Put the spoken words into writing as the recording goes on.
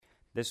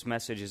This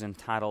message is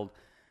entitled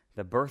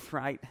The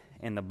Birthright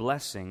and the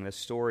Blessing, the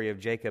story of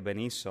Jacob and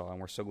Esau, and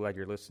we're so glad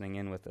you're listening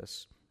in with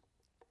us.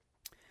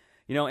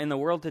 You know, in the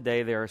world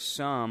today, there are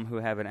some who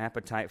have an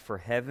appetite for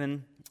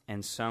heaven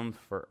and some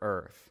for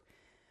earth.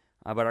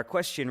 But our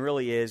question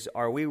really is,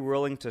 are we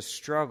willing to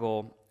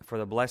struggle for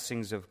the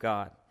blessings of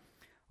God?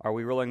 Are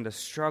we willing to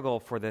struggle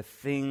for the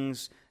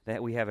things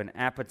that we have an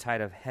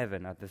appetite of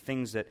heaven, the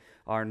things that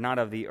are not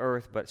of the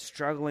earth, but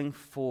struggling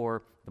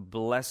for the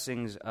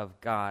blessings of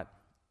God?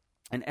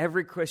 And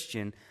every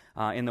Christian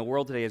in the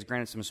world today is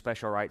granted some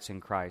special rights in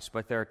Christ.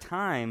 But there are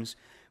times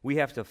we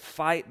have to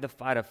fight the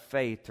fight of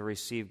faith to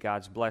receive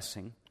God's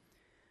blessing.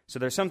 So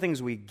there's some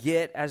things we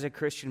get as a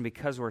Christian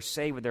because we're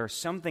saved, but there are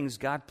some things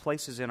God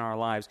places in our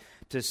lives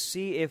to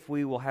see if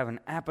we will have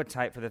an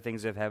appetite for the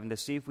things of heaven, to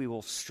see if we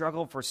will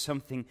struggle for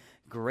something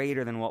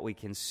greater than what we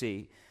can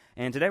see.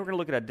 And today we're going to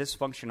look at a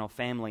dysfunctional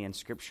family in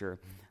Scripture,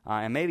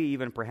 and maybe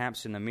even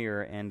perhaps in the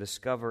mirror, and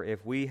discover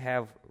if we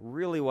have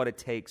really what it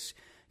takes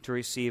to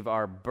receive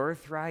our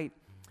birthright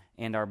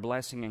and our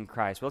blessing in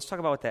Christ. But let's talk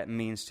about what that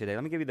means today.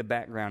 Let me give you the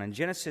background. In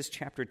Genesis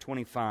chapter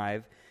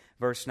 25,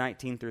 verse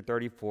 19 through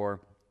 34,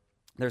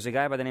 there's a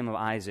guy by the name of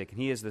Isaac,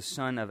 and he is the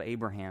son of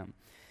Abraham.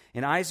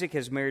 And Isaac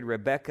has married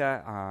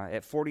Rebekah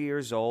at 40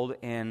 years old,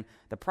 and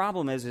the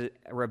problem is that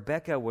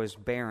Rebekah was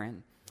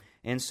barren.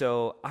 And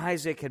so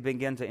Isaac had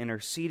begun to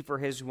intercede for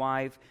his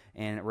wife,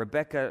 and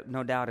Rebekah,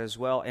 no doubt, as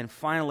well. And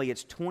finally,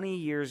 it's 20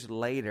 years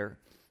later.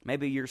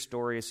 Maybe your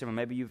story is similar.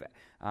 Maybe you've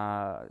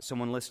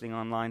someone listening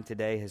online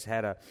today has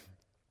had a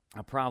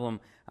problem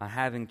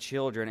having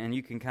children, and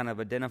you can kind of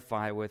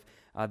identify with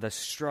the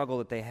struggle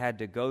that they had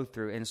to go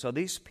through. And so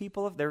these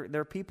people,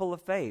 they're people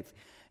of faith.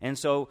 And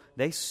so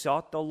they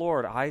sought the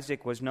Lord.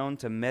 Isaac was known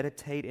to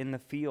meditate in the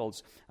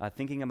fields,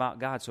 thinking about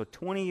God. So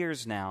 20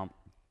 years now,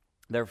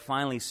 they're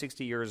finally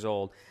 60 years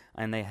old,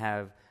 and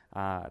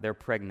they're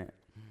pregnant.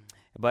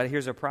 But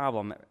here's a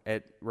problem.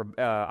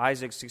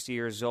 Isaac's 60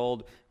 years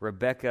old,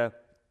 Rebekah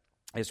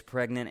is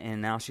pregnant,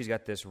 and now she's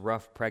got this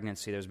rough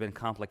pregnancy. There's been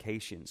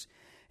complications.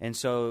 And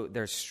so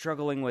they're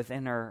struggling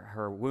within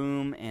her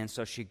womb, and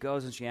so she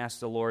goes and she asks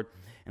the Lord,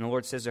 and the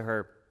Lord says to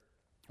her,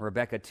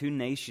 Rebekah, 2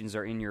 nations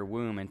are in your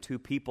womb, and 2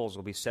 peoples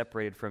will be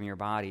separated from your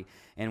body,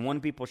 and one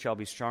people shall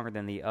be stronger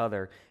than the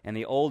other, and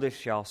the oldest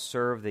shall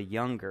serve the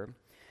younger.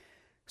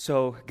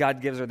 So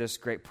God gives her this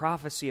great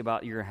prophecy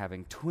about you're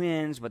having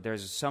twins, but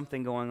there's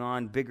something going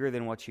on bigger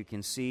than what you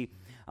can see.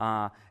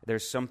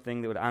 There's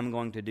something that I'm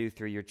going to do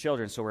through your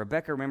children. So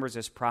Rebekah remembers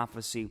this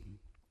prophecy,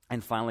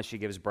 and finally she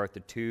gives birth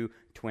to 2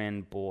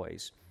 twin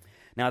boys.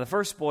 Now the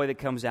first boy that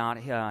comes out,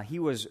 he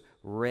was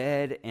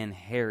red and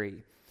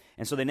hairy.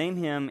 And so they name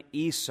him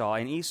Esau,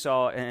 and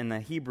Esau in the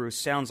Hebrew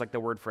sounds like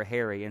the word for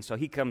hairy, and so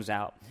he comes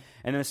out.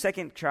 And then the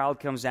second child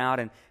comes out,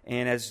 and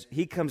as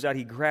he comes out,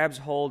 he grabs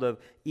hold of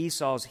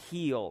Esau's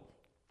heel.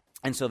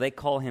 And so they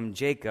call him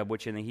Jacob,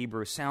 which in the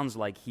Hebrew sounds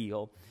like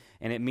heel,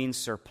 and it means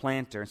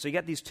supplanter. And so you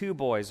got these 2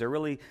 boys.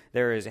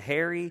 There is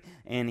hairy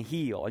and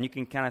heel. And you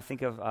can kind of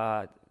think of,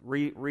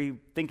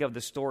 rethink of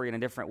the story in a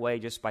different way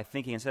just by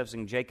thinking, instead of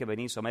saying Jacob and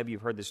Esau, maybe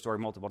you've heard this story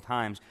multiple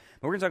times.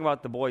 But we're going to talk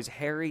about the boys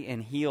hairy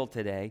and heel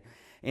today.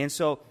 And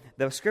so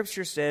the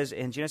Scripture says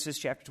in Genesis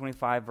chapter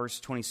 25, verse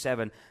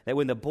 27, that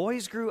when the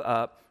boys grew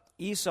up,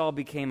 Esau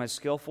became a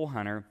skillful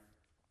hunter,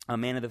 a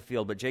man of the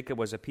field, but Jacob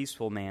was a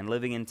peaceful man,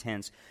 living in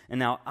tents. And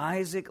now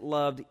Isaac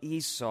loved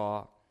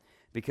Esau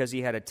because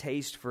he had a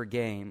taste for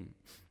game,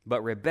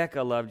 but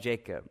Rebekah loved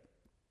Jacob.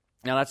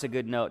 Now that's a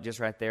good note just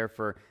right there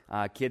for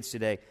kids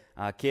today.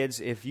 Kids,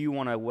 if you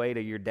want to weigh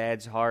to your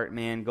dad's heart,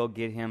 man, go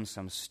get him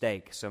some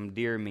steak, some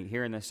deer meat.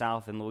 Here in the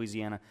South in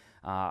Louisiana,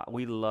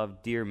 we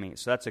love deer meat.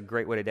 So that's a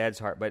great way to dad's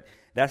heart. But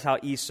that's how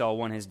Esau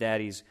won his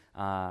daddy's,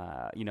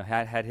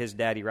 had his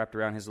daddy wrapped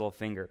around his little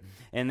finger.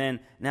 And then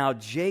now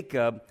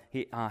Jacob,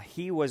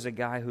 he was a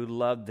guy who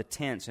loved the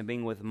tents and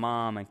being with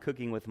mom and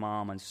cooking with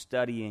mom and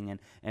studying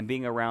and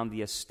being around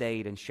the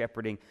estate and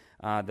shepherding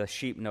the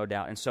sheep, no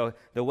doubt. And so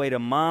the way to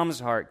mom's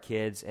heart,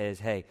 kids,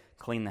 is, hey,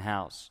 clean the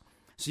house.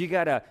 So you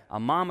got a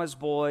mama's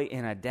boy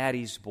and a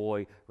daddy's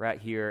boy right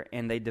here,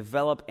 and they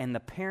develop, and the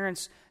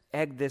parents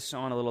egg this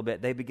on a little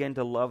bit. They begin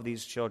to love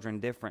these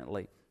children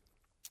differently.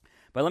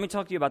 But let me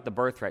talk to you about the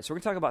birthright. So we're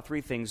going to talk about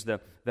 3 things: the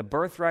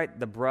birthright,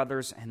 the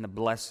brothers, and the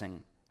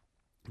blessing.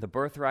 The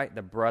birthright,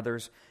 the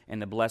brothers,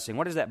 and the blessing.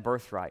 What is that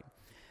birthright?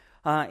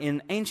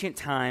 In ancient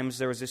times,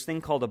 there was this thing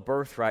called a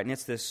birthright, and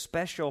it's this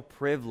special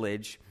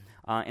privilege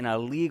and a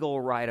legal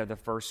right of the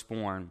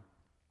firstborn,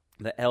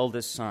 the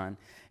eldest son.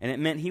 And it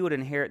meant he would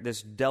inherit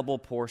this double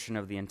portion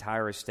of the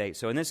entire estate.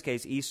 So in this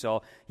case,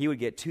 Esau, he would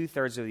get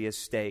 2/3 of the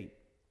estate.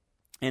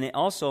 And it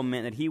also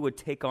meant that he would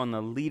take on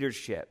the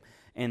leadership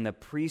and the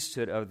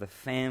priesthood of the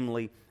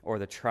family or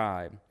the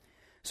tribe.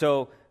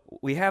 So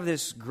we have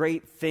this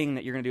great thing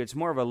that you're going to do. It's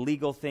more of a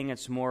legal thing.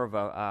 It's more of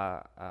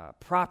a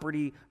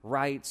property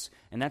rights,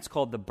 and that's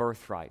called the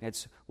birthright.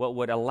 It's what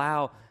would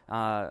allow,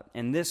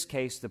 in this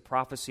case, the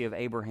prophecy of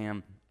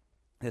Abraham,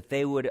 that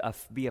they would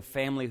be a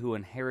family who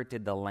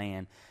inherited the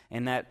land.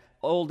 And that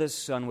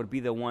oldest son would be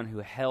the one who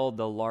held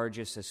the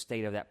largest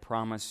estate of that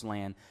promised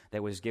land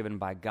that was given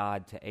by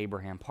God to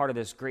Abraham, part of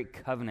this great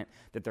covenant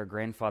that their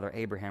grandfather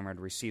Abraham had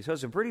received. So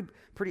it's a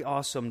pretty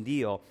awesome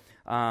deal.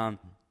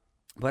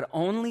 But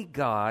only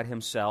God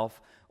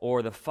himself,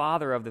 or the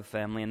father of the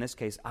family, in this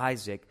case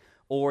Isaac,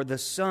 or the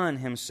son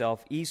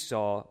himself,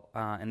 Esau,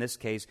 in this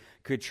case,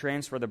 could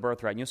transfer the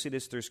birthright. And you'll see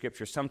this through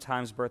Scripture.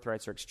 Sometimes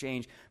birthrights are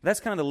exchanged. But that's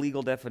kind of the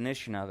legal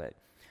definition of it.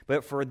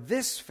 But for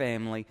this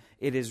family,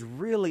 it is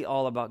really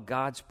all about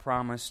God's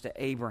promise to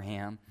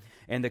Abraham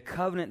and the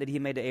covenant that he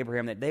made to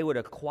Abraham that they would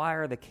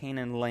acquire the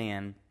Canaan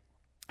land,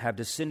 have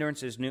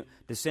descendants as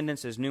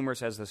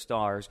numerous as the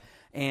stars,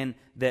 and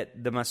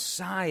that the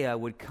Messiah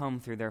would come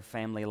through their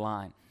family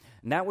line.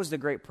 And that was the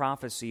great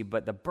prophecy,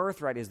 but the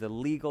birthright is the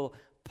legal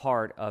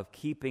part of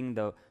keeping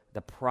the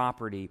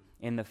property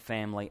in the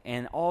family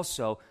and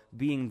also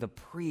being the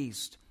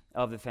priest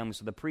of the family.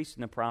 So the priest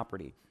and the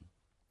property.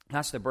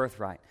 That's the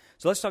birthright.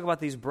 So let's talk about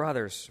these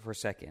brothers for a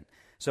second.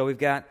 So we've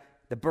got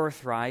the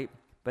birthright,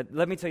 but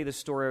let me tell you the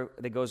story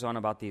that goes on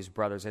about these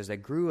brothers. As they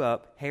grew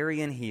up,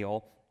 hairy and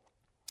heel,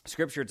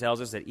 Scripture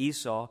tells us that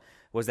Esau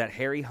was that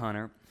hairy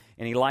hunter,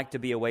 and he liked to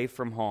be away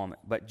from home.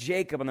 But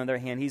Jacob, on the other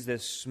hand, he's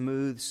this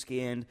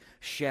smooth-skinned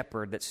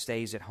shepherd that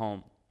stays at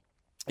home.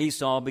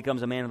 Esau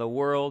becomes a man of the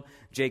world.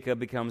 Jacob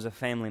becomes a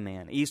family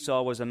man.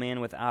 Esau was a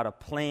man without a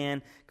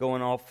plan,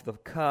 going off the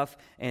cuff,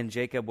 and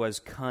Jacob was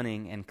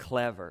cunning and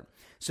clever.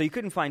 So you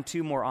couldn't find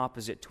two more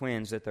opposite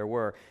twins that there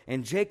were.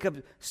 And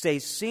Jacob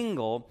stays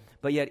single,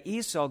 but yet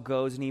Esau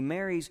goes and he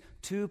marries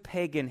two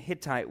pagan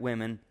Hittite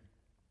women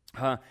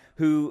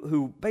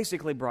who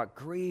basically brought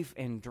grief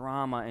and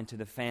drama into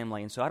the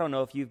family. And so I don't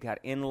know if you've got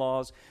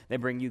in-laws that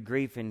bring you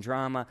grief and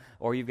drama,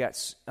 or you've got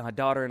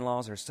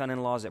daughter-in-laws or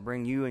son-in-laws that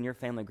bring you and your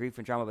family grief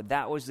and drama, but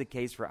that was the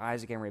case for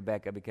Isaac and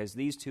Rebekah because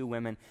these two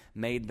women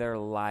made their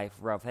life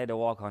rough. They had to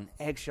walk on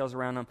eggshells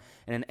around them,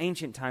 and in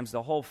ancient times,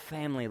 the whole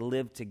family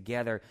lived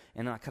together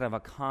in a kind of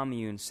a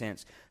commune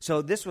sense.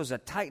 So this was a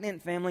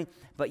tight-knit family,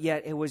 but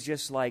yet it was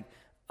just like,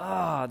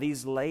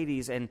 these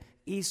ladies and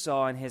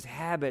Esau and his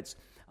habits.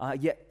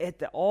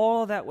 Yet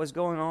all that was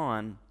going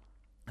on,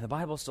 the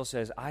Bible still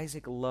says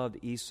Isaac loved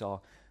Esau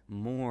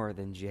more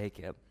than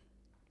Jacob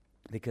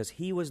because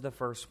he was the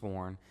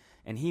firstborn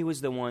and he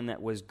was the one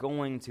that was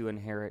going to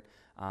inherit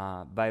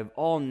by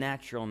all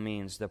natural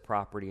means the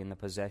property and the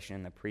possession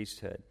and the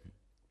priesthood.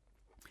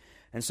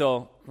 And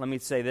so let me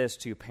say this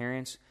to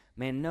parents.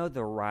 Man, know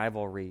the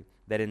rivalry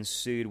that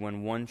ensued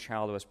when one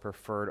child was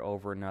preferred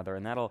over another.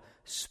 And that'll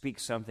speak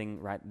something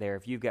right there.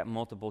 If you've got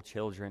multiple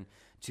children,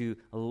 to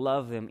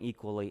love them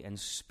equally and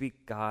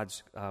speak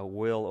God's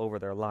will over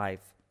their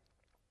life.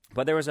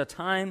 But there was a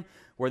time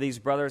where these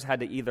brothers had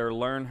to either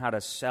learn how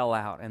to sell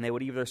out, and they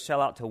would either sell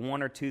out to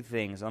one or two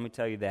things. Let me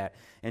tell you that.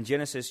 In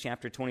Genesis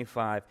chapter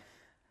 25,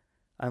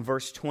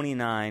 verse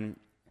 29,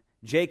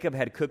 Jacob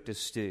had cooked a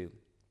stew.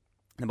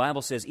 The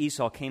Bible says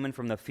Esau came in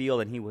from the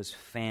field and he was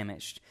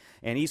famished.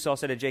 And Esau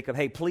said to Jacob,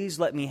 "Hey, please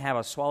let me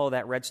swallow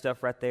that red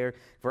stuff right there,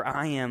 for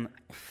I am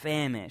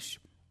famished."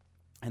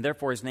 And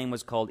therefore his name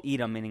was called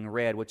Edom, meaning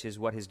red, which is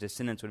what his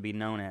descendants would be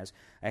known as.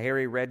 A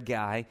hairy red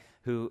guy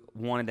who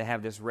wanted to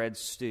have this red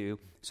stew.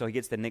 So he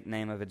gets the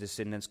nickname of his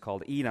descendants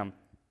called Edom.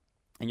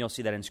 And you'll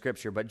see that in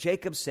Scripture. But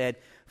Jacob said,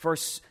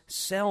 "First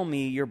sell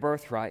me your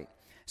birthright."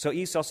 So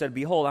Esau said,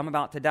 "Behold, I'm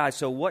about to die.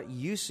 So what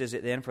use is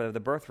it then for the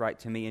birthright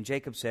to me?" And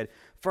Jacob said,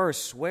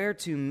 "First swear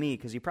to me,"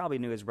 because he probably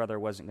knew his brother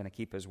wasn't going to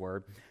keep his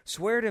word.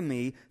 "Swear to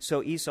me."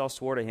 So Esau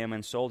swore to him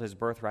and sold his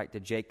birthright to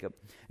Jacob.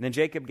 And then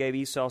Jacob gave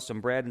Esau some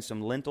bread and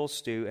some lentil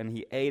stew, and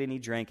he ate and he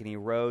drank, and he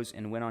rose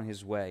and went on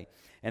his way.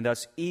 And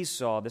thus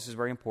Esau, this is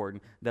very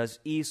important, thus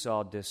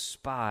Esau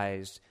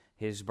despised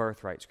his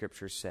birthright,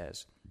 Scripture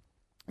says.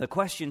 The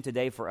question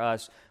today for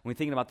us, when we're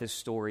thinking about this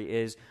story,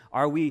 is,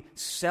 are we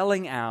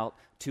selling out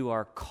to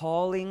our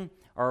calling,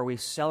 or are we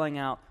selling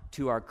out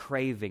to our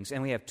cravings?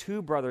 And we have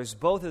two brothers,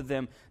 both of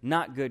them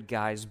not good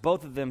guys,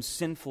 both of them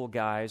sinful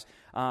guys,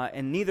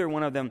 and neither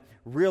one of them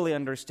really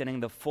understanding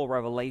the full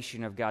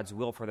revelation of God's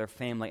will for their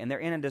family. And they're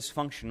in a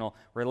dysfunctional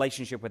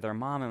relationship with their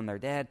mom and their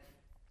dad.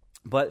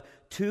 But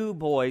two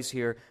boys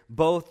here,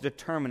 both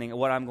determining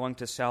what I'm going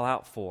to sell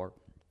out for.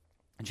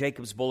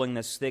 Jacob's boiling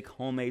this thick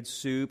homemade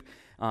soup.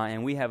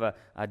 And we have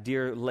a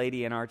dear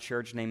lady in our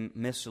church named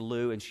Miss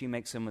Lou, and she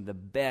makes some of the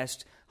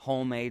best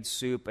homemade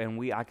soup.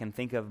 And I can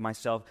think of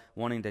myself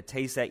wanting to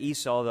taste that.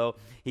 Esau, though,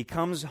 he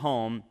comes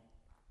home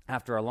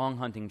after a long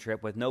hunting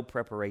trip with no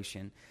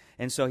preparation.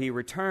 And so he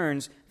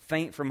returns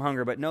faint from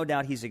hunger, but no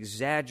doubt he's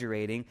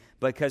exaggerating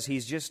because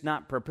he's just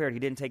not prepared. He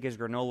didn't take his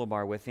granola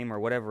bar with him or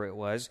whatever it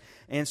was.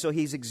 And so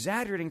he's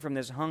exaggerating from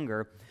this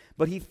hunger,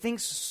 but he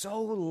thinks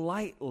so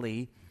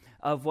lightly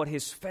of what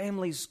his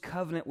family's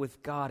covenant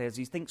with God is.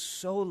 He thinks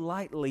so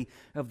lightly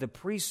of the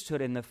priesthood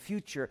and the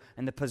future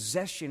and the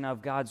possession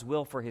of God's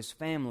will for his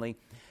family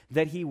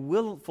that he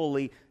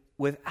willfully,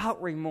 without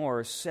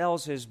remorse,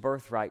 sells his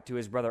birthright to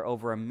his brother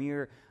over a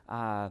mere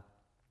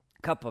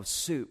cup of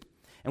soup.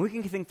 And we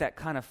can think that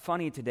kind of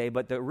funny today,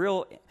 but the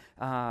real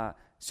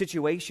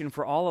situation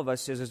for all of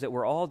us is that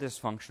we're all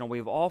dysfunctional.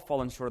 We've all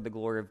fallen short of the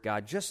glory of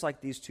God, just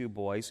like these two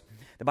boys.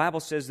 The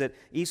Bible says that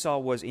Esau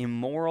was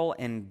immoral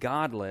and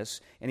godless,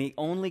 and he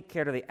only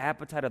cared of the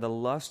appetite of the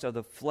lust of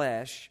the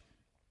flesh.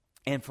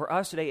 And for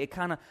us today, it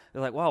kind of,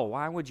 they're like, wow,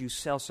 why would you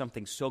sell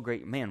something so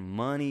great? Man,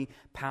 money,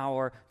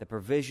 power, the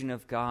provision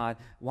of God.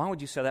 Why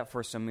would you sell that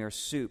for some mere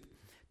soup?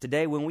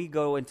 Today, when we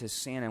go into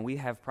sin and we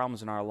have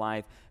problems in our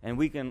life,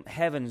 and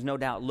heaven's no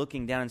doubt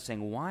looking down and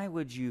saying, why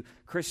would you,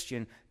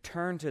 Christian,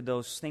 turn to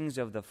those things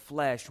of the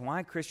flesh?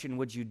 Why, Christian,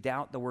 would you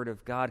doubt the Word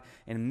of God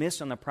and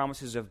miss on the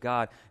promises of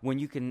God when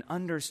you can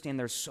understand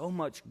there's so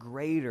much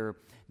greater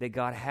that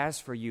God has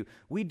for you?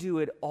 We do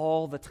it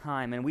all the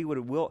time, and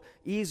we'll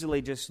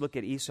easily just look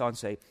at Esau and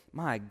say,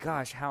 my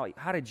gosh,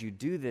 how did you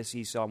do this,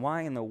 Esau?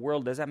 Why in the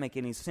world does that make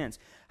any sense?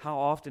 How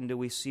often do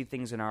we see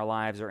things in our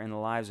lives or in the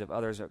lives of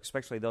others,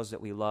 especially those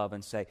that we love,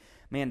 and say,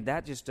 man,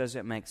 that just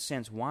doesn't make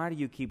sense. Why do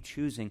you keep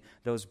choosing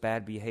those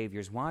bad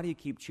behaviors? Why do you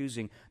keep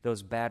choosing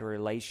those bad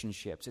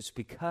relationships? It's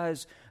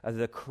because of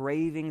the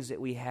cravings that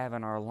we have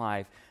in our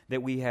life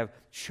that we have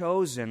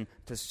chosen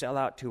to sell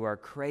out to our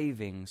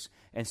cravings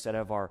instead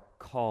of our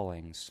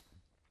callings.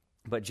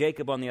 But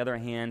Jacob, on the other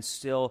hand,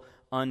 still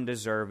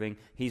undeserving.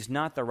 He's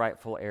not the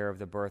rightful heir of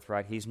the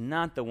birthright. He's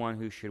not the one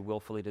who should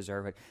willfully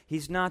deserve it.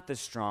 He's not the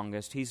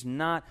strongest. He's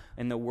not,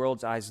 in the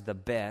world's eyes, the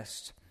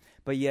best.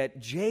 But yet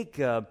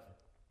Jacob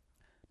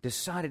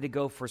decided to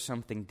go for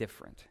something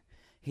different.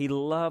 He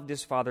loved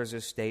his father's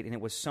estate, and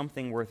it was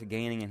something worth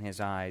gaining in his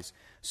eyes.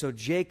 So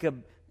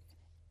Jacob,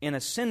 in a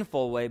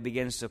sinful way,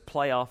 begins to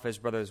play off his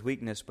brother's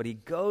weakness, but he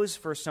goes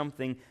for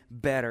something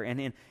better.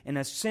 And in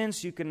a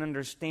sense, you can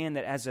understand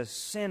that as a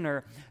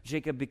sinner,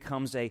 Jacob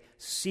becomes a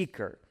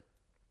seeker.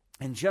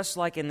 And just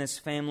like in this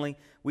family,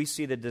 we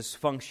see the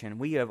dysfunction.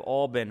 We have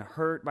all been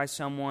hurt by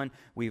someone.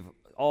 We've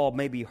all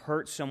maybe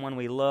hurt someone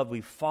we love.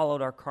 We've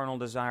followed our carnal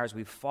desires.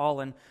 We've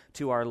fallen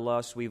to our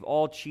lusts. We've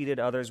all cheated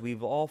others.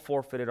 We've all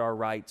forfeited our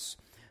rights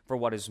for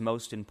what is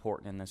most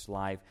important in this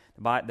life.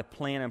 The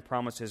plan and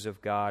promises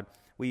of God.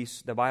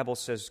 The Bible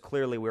says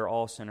clearly we're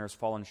all sinners,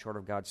 fallen short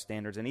of God's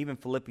standards. And even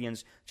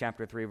Philippians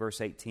chapter 3, verse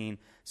 18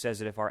 says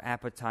that if our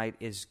appetite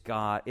is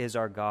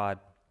our God,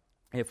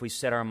 if we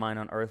set our mind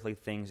on earthly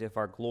things, if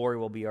our glory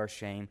will be our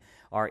shame,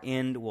 our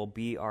end will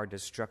be our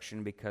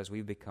destruction because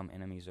we've become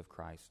enemies of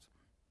Christ.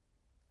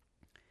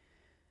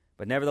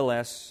 But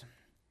nevertheless,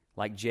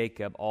 like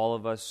Jacob, all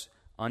of us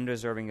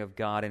undeserving of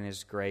God and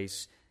His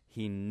grace,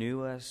 He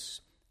knew us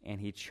and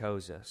He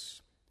chose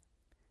us.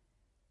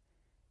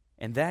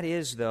 And that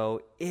is,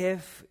 though,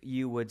 if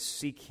you would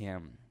seek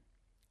Him.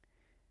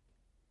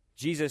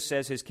 Jesus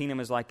says His kingdom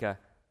is like a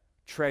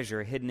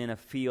treasure hidden in a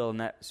field, and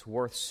that's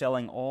worth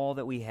selling all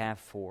that we have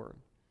for.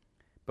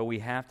 But we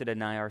have to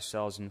deny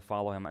ourselves and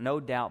follow Him. No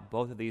doubt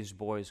both of these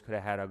boys could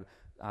have had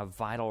a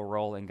vital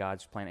role in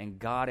God's plan. And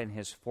God, in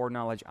His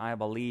foreknowledge, I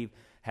believe,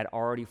 had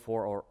already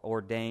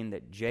foreordained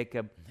that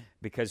Jacob,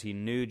 because He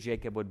knew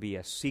Jacob would be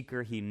a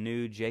seeker, He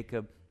knew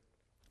Jacob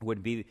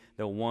would be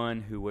the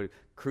one who would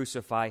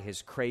crucify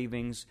his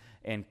cravings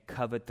and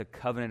covet the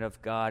covenant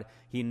of God.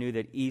 He knew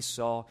that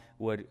Esau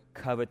would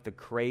covet the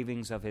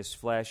cravings of his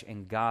flesh,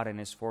 and God, in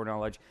His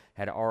foreknowledge,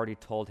 had already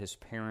told his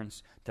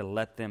parents to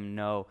let them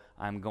know,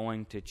 I'm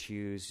going to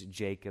choose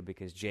Jacob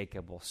because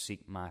Jacob will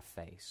seek my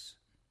face.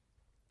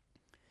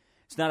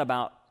 It's not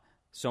about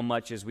so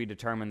much as we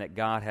determine that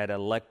God had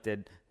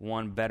elected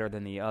one better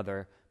than the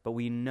other, but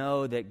we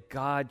know that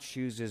God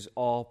chooses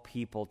all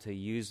people to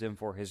use them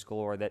for His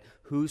glory, that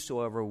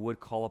whosoever would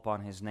call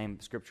upon His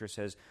name, Scripture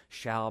says,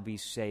 shall be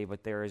saved.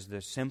 But there is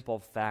the simple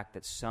fact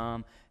that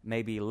some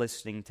may be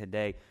listening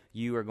today,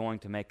 you are going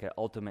to make an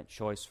ultimate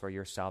choice for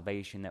your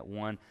salvation, that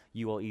one,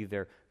 you will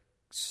either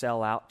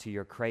sell out to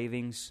your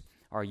cravings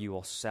or you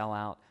will sell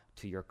out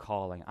to your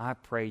calling. I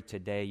pray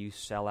today you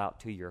sell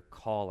out to your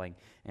calling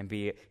and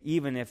be,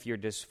 even if you're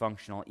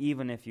dysfunctional,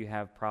 even if you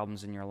have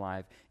problems in your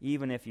life,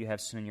 even if you have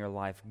sin in your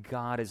life,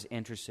 God is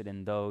interested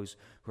in those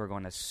who are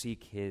going to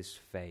seek His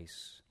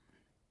face.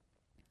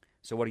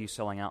 So what are you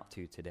selling out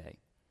to today?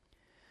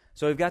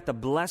 So we've got the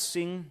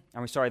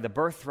the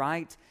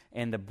birthright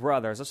and the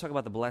brothers. Let's talk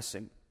about the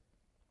blessing.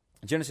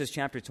 Genesis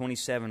chapter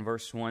 27,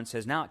 verse 1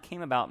 says, Now it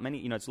came about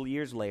it's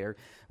years later,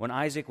 when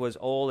Isaac was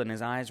old and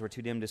his eyes were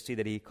too dim to see,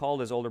 that he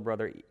called his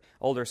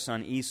older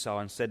son Esau,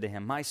 and said to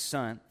him, My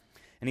son.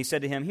 And he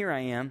said to him, Here I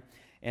am.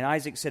 And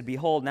Isaac said,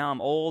 Behold, now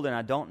I'm old, and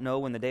I don't know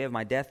when the day of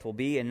my death will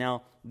be. And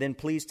now then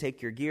please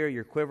take your gear,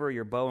 your quiver,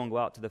 your bow, and go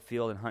out to the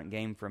field and hunt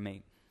game for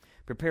me.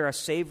 Prepare a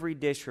savory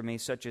dish for me,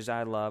 such as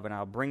I love, and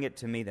I'll bring it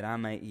to me that I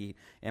may eat,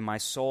 and my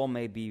soul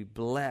may be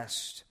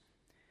blessed,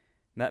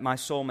 that my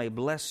soul may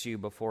bless you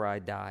before I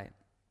die.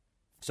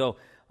 So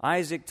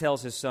Isaac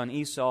tells his son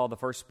Esau, the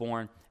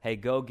firstborn, hey,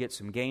 go get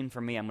some game for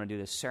me. I'm going to do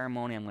this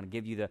ceremony. I'm going to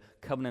give you the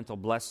covenantal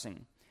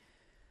blessing.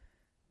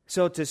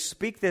 So to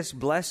speak this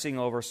blessing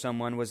over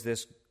someone was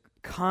this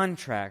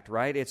contract,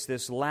 right? It's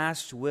this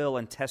last will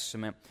and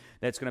testament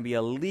that's going to be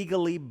a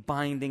legally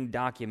binding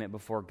document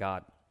before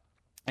God.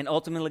 And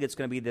ultimately, it's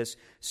going to be this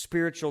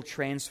spiritual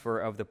transfer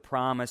of the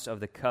promise of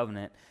the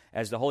covenant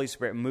as the Holy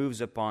Spirit moves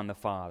upon the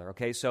Father.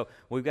 Okay, so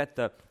we've got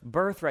the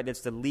birthright,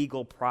 that's the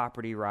legal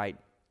property right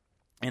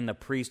and the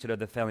priesthood of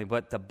the family.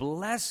 But the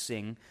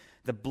blessing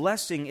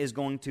is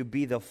going to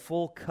be the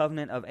full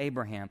covenant of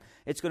Abraham.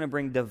 It's going to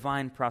bring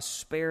divine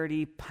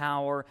prosperity,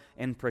 power,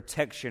 and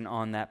protection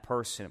on that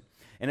person.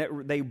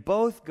 And they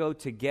both go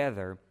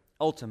together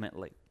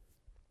ultimately.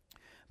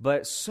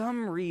 But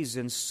some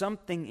reason,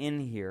 something in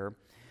here,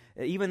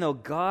 even though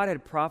God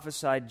had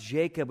prophesied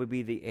Jacob would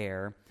be the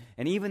heir,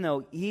 and even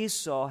though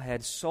Esau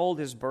had sold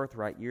his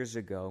birthright years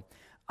ago,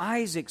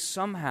 Isaac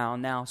somehow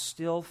now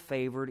still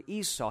favored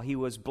Esau. He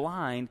was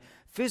blind,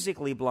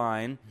 physically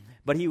blind,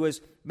 but he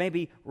was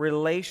maybe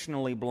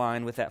relationally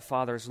blind with that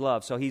father's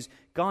love. So he's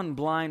gone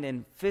blind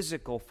in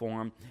physical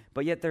form,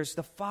 but yet there's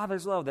the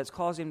father's love that's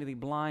caused him to be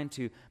blind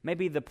to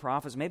maybe the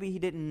prophets. Maybe he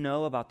didn't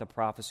know about the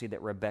prophecy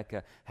that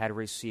Rebekah had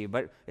received,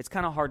 but it's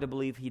kind of hard to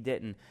believe he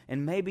didn't.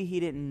 And maybe he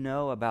didn't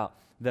know about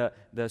the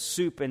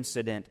soup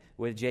incident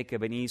with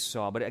Jacob and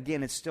Esau, but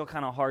again, it's still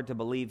kind of hard to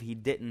believe he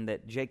didn't,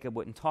 that Jacob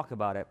wouldn't talk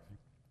about it.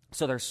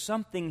 So there's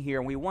something here,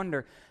 and we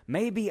wonder,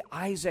 maybe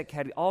Isaac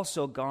had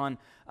also gone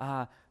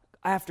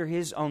after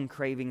his own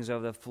cravings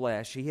of the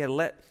flesh. He had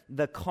let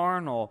the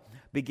carnal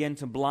begin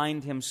to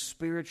blind him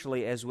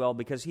spiritually as well,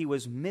 because he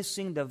was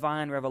missing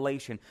divine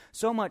revelation.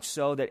 So much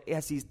so that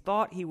as he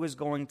thought he was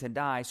going to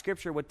die,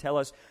 Scripture would tell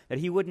us that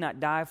he would not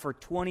die for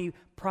 20,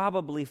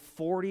 probably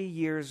 40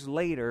 years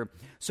later.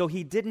 So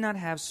he did not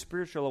have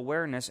spiritual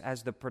awareness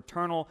as the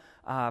paternal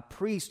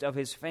priest of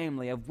his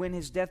family of when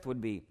his death would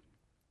be.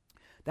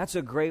 That's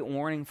a great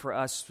warning for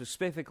us,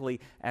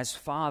 specifically as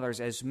fathers,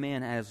 as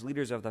men, as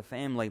leaders of the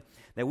family,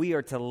 that we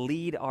are to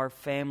lead our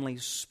family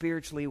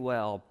spiritually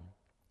well,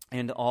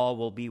 and all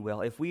will be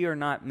well. If we are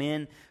not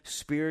men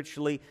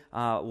spiritually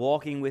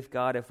walking with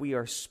God, if we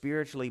are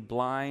spiritually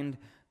blind,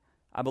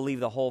 I believe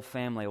the whole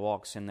family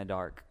walks in the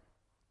dark.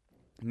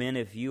 Men,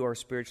 if you are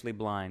spiritually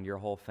blind, your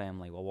whole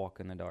family will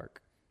walk in the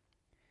dark.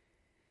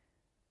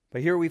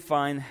 But here we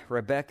find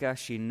Rebekah.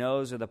 She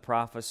knows of the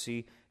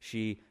prophecy.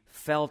 She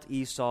felt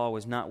Esau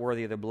was not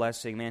worthy of the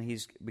blessing. Man,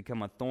 he's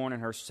become a thorn in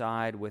her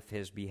side with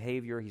his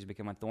behavior. He's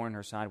become a thorn in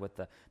her side with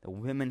the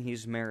women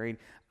he's married.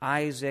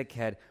 Isaac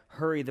had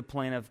hurried the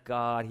plan of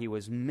God. He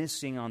was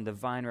missing on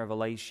divine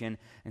revelation.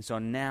 And so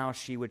now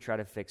she would try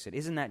to fix it.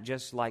 Isn't that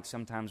just like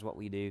sometimes what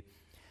we do?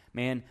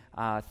 Man,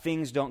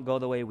 things don't go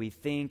the way we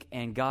think,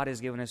 and God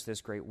has given us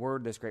this great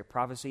word, this great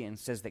prophecy, and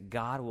says that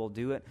God will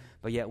do it,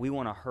 but yet we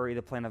want to hurry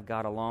the plan of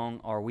God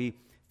along, or we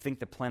think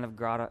the plan of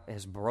God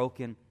is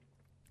broken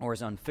or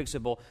is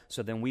unfixable,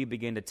 so then we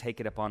begin to take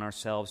it upon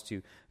ourselves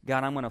to,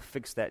 God, I'm going to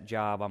fix that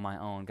job on my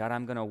own. God,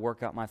 I'm going to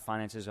work out my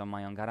finances on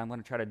my own. God, I'm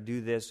going to try to do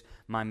this,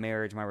 my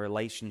marriage, my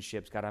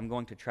relationships. God, I'm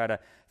going to try to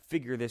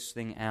figure this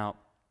thing out.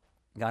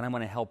 God, I'm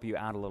going to help you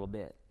out a little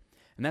bit.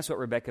 And that's what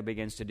Rebekah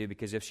begins to do,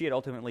 because if she had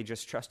ultimately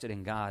just trusted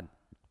in God,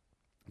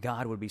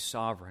 God would be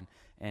sovereign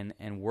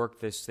and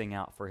work this thing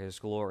out for His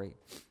glory.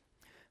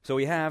 So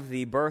we have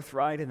the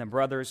birthright and the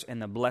brothers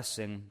and the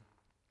blessing.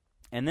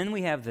 And then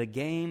we have the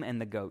game and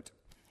the goat.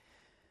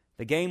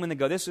 The game and the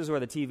goat. This is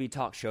where the TV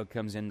talk show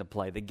comes into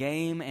play. The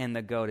game and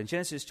the goat. In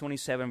Genesis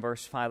 27,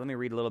 verse 5, let me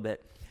read a little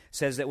bit. It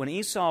says that when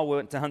Esau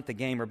went to hunt the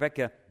game,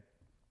 Rebekah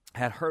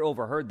had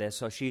overheard this,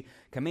 so she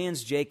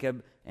commands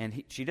Jacob,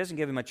 and she doesn't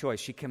give him a choice.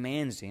 She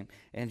commands him.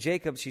 And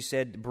Jacob, she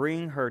said,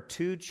 bring her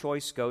 2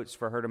 choice goats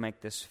for her to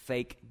make this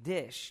fake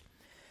dish.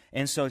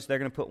 And so they're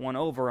going to put one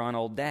over on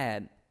old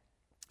dad.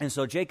 And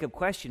so Jacob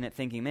questioned it,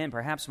 thinking, man,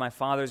 perhaps my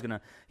father's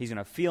he's going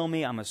to feel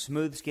me. I'm a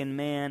smooth-skinned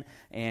man,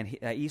 and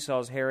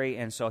Esau's hairy,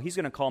 and so he's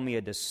going to call me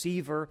a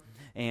deceiver,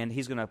 and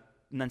he's going to,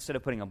 instead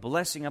of putting a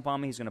blessing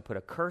upon me, he's going to put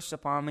a curse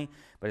upon me.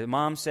 But his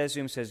mom says to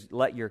him,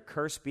 let your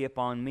curse be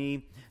upon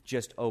me.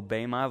 Just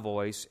obey my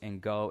voice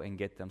and go and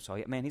get them.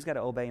 So, man, he's got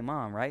to obey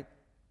mom, right?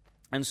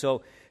 And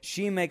so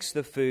she makes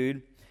the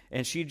food,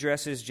 and she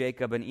dresses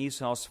Jacob in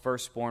Esau's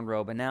firstborn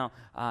robe. And now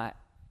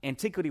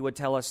antiquity would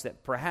tell us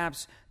that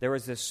perhaps there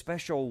was this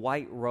special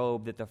white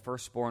robe that the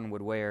firstborn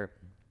would wear,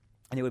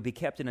 and it would be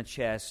kept in a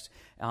chest,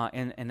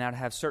 and that would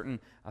have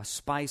certain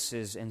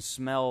spices and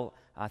smell,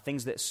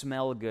 things that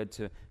smell good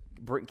to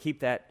keep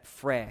that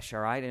fresh,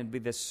 all right? And it'd be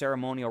this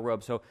ceremonial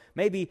robe. So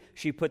maybe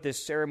she put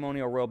this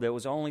ceremonial robe that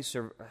was only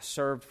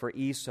served for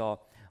Esau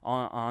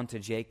onto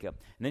Jacob.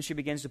 And then she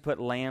begins to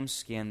put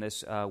lambskin,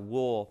 this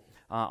wool,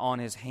 on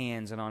his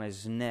hands and on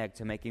his neck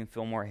to make him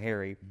feel more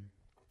hairy.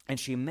 And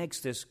she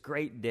makes this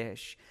great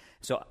dish.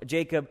 So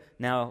Jacob,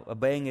 now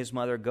obeying his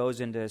mother, goes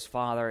into his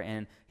father,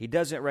 and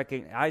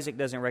Isaac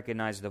doesn't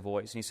recognize the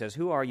voice. And he says,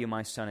 who are you,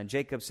 my son? And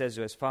Jacob says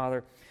to his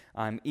father,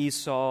 I'm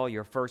Esau,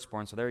 your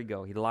firstborn. So there you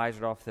go. He lies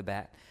right off the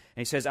bat.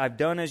 And he says, I've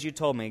done as you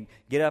told me.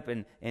 Get up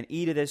and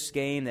eat of this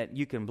game that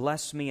you can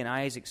bless me. And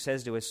Isaac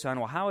says to his son,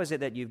 well, how is it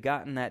that you've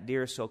gotten that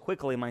deer so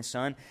quickly, my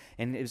son?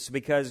 And it's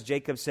because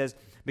Jacob says,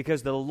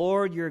 because the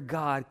Lord your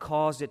God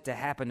caused it to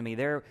happen to me.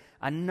 There,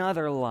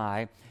 another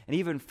lie. And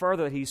even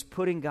further, he's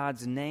putting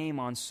God's name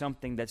on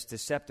something that's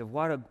deceptive.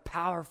 What a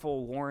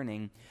powerful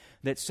warning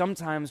That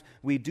sometimes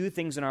we do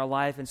things in our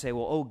life and say,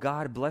 well, oh,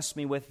 God, bless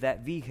me with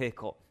that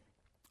vehicle.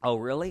 Oh,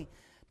 really?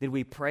 Did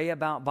we pray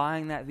about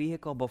buying that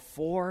vehicle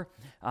before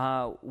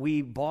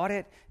we bought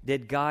it?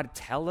 Did God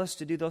tell us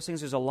to do those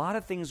things? There's a lot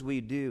of things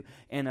we do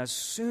and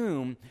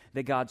assume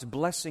that God's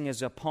blessing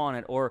is upon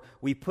it, or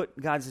we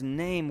put God's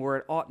name where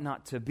it ought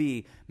not to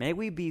be. May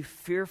we be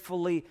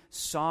fearfully,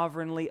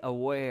 sovereignly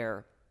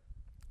aware,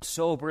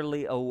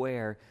 soberly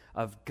aware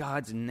of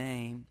God's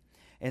name.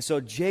 And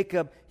so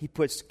Jacob, he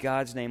puts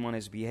God's name on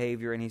his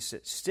behavior, and he's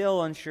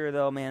still unsure,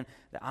 though, man,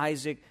 that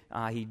Isaac,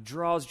 he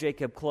draws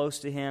Jacob close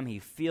to him. He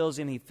feels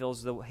him. He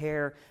feels the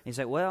hair. And he's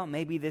like, well,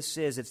 maybe it's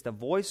the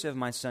voice of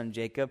my son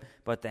Jacob,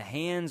 but the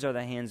hands are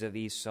the hands of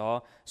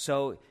Esau.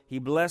 So he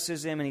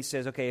blesses him, and he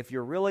says, okay, if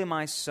you're really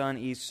my son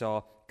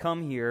Esau,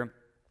 come here.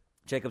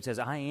 Jacob says,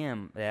 I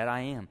am, Dad,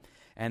 I am.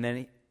 And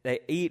then they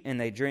eat and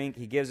they drink.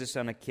 He gives his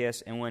son a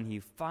kiss, and when he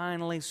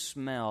finally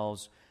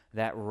smells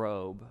that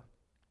robe,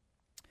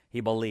 he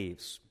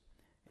believes,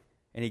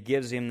 and he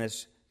gives him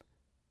this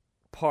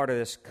part of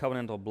this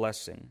covenantal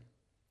blessing.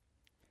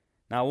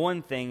 Now,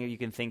 one thing you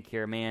can think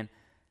here, man,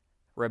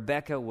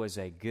 Rebekah was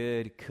a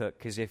good cook,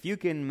 because if you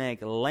can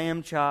make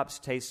lamb chops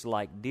taste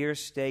like deer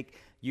steak,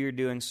 you're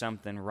doing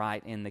something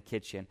right in the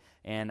kitchen.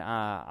 And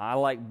I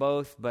like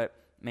both, but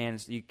man,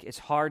 it's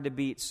hard to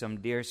beat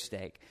some deer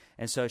steak.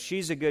 And so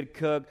she's a good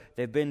cook.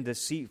 They've been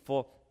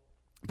deceitful.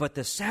 But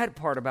the sad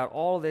part about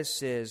all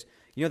this is,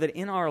 you know, that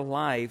in our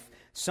life,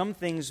 some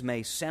things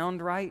may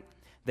sound right,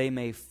 they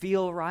may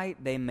feel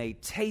right, they may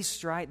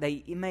taste right,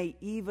 they may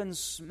even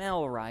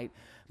smell right,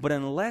 but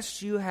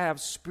unless you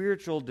have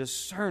spiritual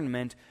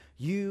discernment,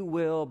 you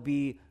will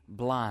be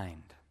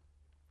blind.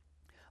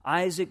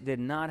 Isaac did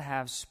not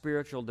have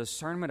spiritual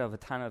discernment of the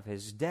time of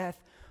his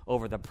death,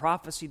 over the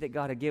prophecy that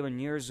God had given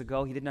years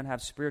ago. He did not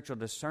have spiritual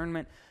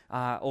discernment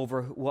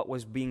over what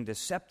was being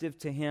deceptive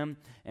to him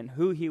and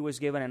who he was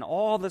given. And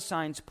all the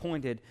signs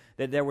pointed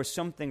that there was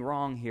something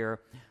wrong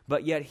here.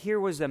 But yet here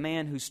was the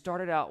man who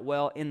started out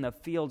well in the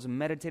fields,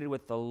 meditated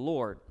with the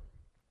Lord.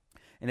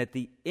 And at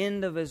the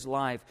end of his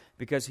life,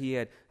 because he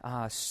had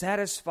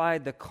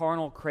satisfied the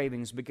carnal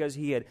cravings, because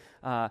he had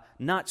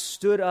not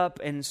stood up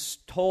and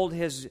told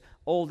his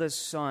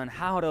oldest son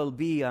how to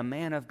be a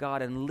man of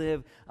God and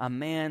live a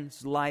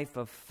man's life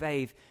of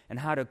faith and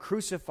how to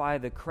crucify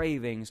the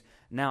cravings,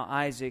 now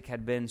Isaac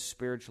had been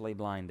spiritually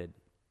blinded.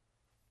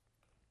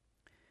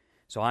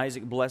 So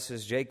Isaac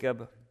blesses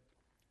Jacob,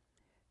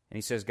 and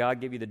he says,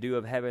 God give you the dew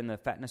of heaven, the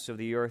fatness of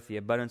the earth, the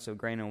abundance of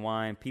grain and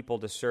wine, people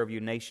to serve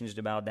you, nations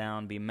to bow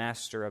down, be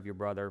master of your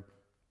brother,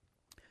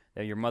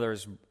 that your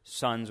mother's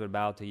sons would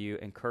bow to you,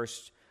 and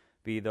cursed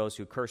be those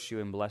who curse you,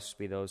 and blessed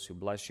be those who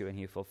bless you. And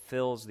he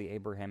fulfills the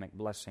Abrahamic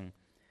blessing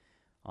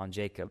on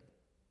Jacob.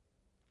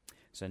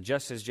 So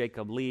just as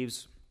Jacob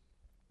leaves,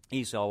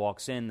 Esau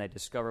walks in, they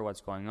discover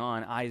what's going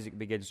on. Isaac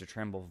begins to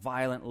tremble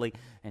violently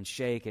and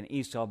shake, and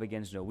Esau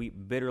begins to weep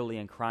bitterly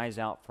and cries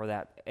out for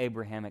that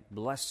Abrahamic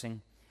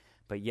blessing.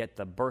 But yet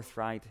the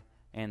birthright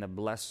and the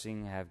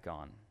blessing have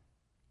gone.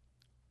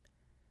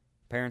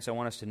 Parents, I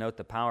want us to note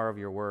the power of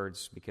your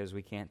words, because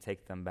we can't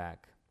take them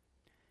back.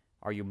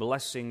 Are you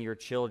blessing your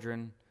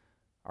children?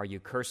 Are you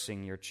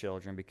cursing your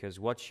children? Because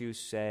what you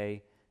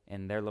say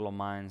in their little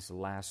minds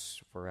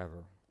lasts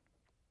forever.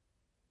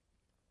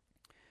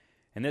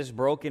 In this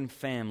broken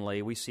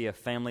family, we see a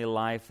family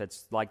life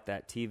that's like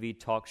that TV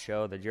talk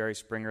show, the Jerry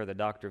Springer, the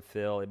Dr.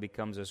 Phil. It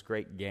becomes this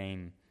great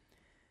game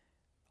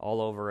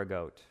all over a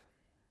goat.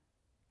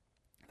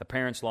 The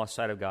parents lost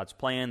sight of God's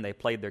plan. They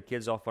played their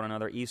kids off one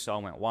another. Esau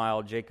went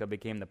wild. Jacob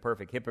became the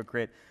perfect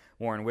hypocrite.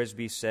 Warren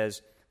Wisby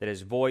says that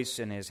his voice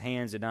and his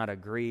hands did not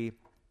agree.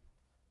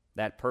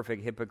 That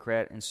perfect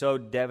hypocrite. And so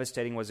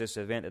devastating was this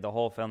event that the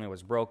whole family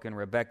was broken.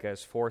 Rebekah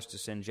is forced to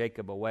send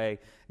Jacob away,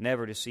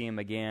 never to see him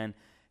again.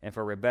 And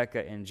for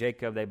Rebekah and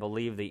Jacob, they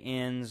believed the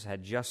ends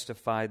had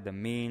justified the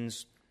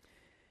means.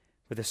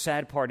 But the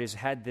sad part is,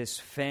 had this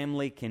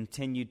family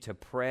continued to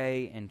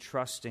pray and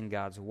trust in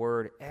God's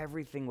word,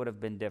 everything would have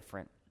been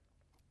different.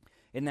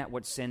 Isn't that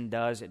what sin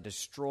does? It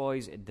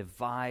destroys, it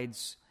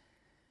divides.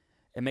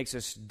 It makes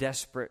us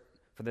desperate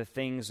for the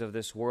things of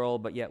this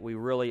world, but yet we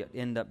really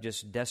end up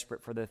just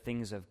desperate for the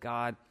things of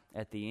God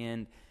at the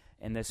end.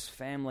 And this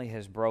family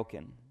has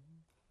broken,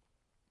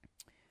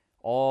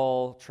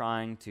 all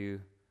trying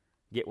to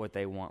get what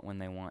they want, when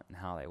they want, and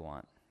how they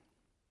want.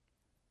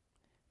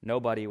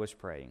 Nobody was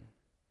praying.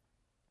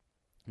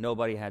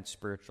 Nobody had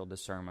spiritual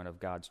discernment of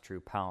God's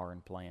true power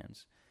and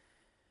plans.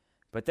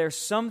 But there's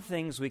some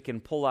things we can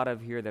pull out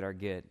of here that are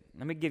good.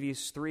 Let me give you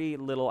 3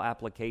 little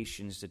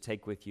applications to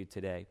take with you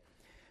today.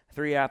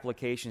 3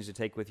 applications to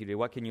take with you today.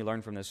 What can you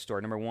learn from this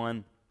story? Number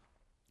 1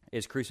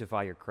 is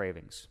crucify your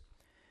cravings.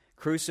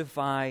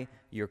 Crucify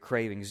your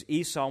cravings.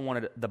 Esau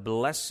wanted the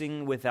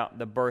blessing without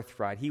the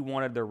birthright. He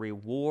wanted the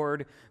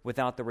reward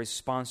without the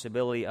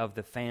responsibility of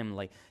the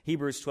family.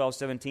 Hebrews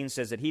 12:17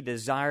 says that he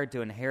desired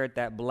to inherit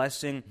that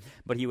blessing,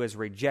 but he was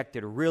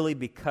rejected really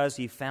because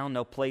he found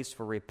no place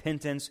for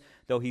repentance,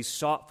 though he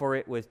sought for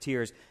it with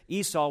tears.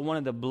 Esau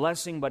wanted the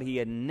blessing, but he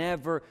had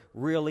never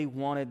really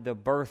wanted the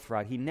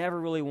birthright. He never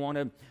really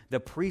wanted the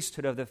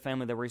priesthood of the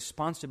family, the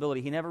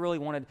responsibility. He never really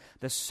wanted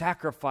the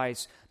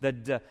sacrifice,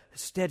 the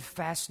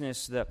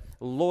steadfastness, the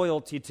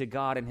loyalty to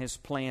God and His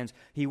plans.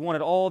 He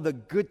wanted all the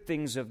good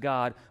things of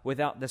God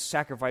without the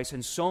sacrifice.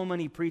 And so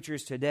many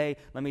preachers today,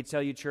 let me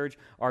tell you, church,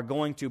 are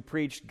going to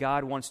preach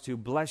God wants to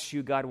bless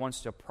you, God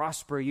wants to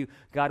prosper you,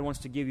 God wants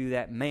to give you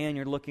that man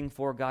you're looking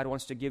for, God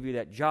wants to give you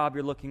that job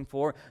you're looking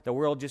for. The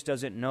world just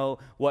doesn't know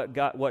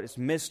what is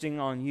missing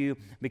on you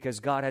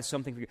because God has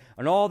something for you.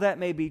 And all that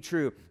may be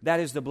true. That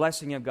is the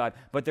blessing of God.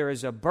 But there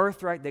is a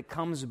birthright that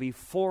comes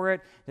before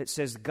it that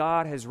says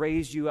God has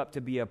raised you up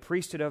to be a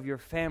priesthood of your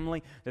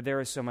family, that there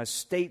are some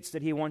estates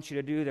that He wants you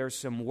to do, there's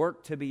some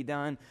work to be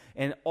done,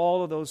 and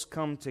all of those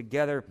come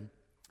together.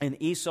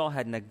 And Esau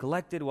had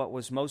neglected what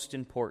was most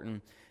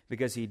important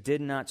because he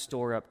did not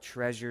store up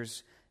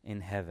treasures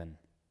in heaven.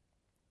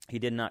 He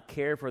did not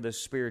care for the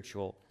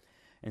spiritual,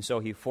 and so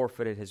he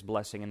forfeited his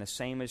blessing. And the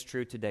same is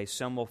true today.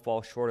 Some will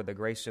fall short of the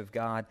grace of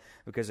God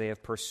because they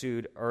have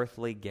pursued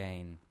earthly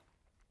gain.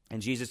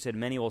 And Jesus said,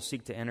 many will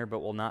seek to enter but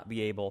will not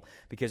be able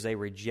because they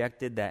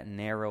rejected that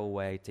narrow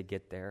way to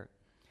get there.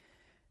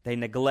 They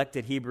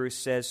neglected, Hebrews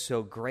says,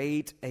 so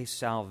great a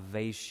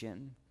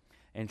salvation.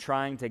 In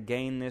trying to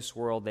gain this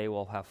world, they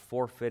will have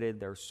forfeited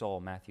their soul,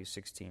 Matthew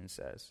 16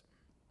 says.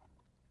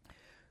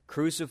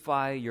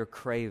 Crucify your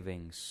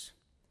cravings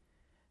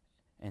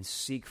and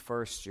seek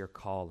first your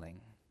calling.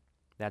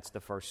 That's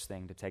the first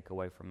thing to take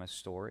away from this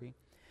story.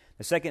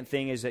 The second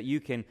thing is that you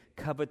can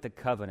covet the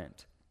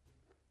covenant.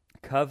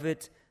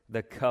 Covet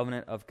the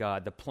covenant of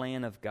God, the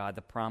plan of God,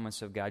 the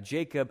promise of God.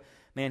 Jacob,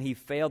 man, he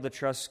failed to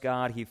trust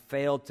God. He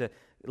failed to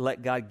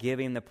let God give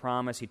him the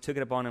promise. He took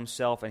it upon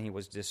himself, and he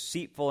was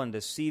deceitful and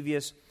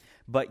deceivious.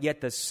 But yet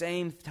at the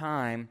same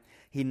time,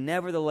 he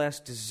nevertheless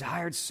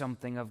desired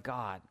something of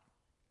God.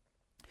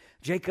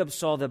 Jacob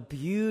saw the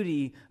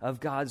beauty of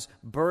God's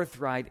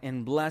birthright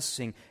and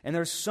blessing. And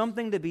there's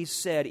something to be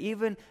said,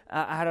 even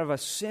out of a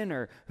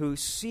sinner who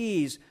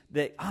sees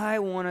that I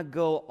want to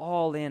go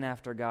all in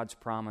after God's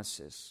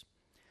promises.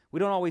 We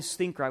don't always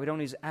think right. We don't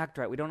always act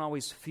right. We don't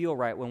always feel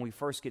right when we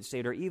first get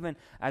saved, or even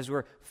as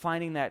we're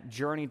finding that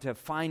journey to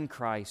find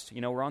Christ.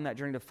 You know, we're on that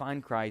journey to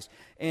find Christ.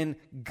 And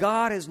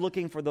God is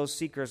looking for those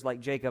seekers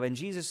like Jacob. And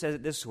Jesus says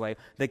it this way,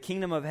 the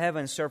kingdom of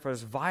heaven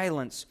suffers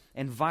violence,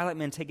 and violent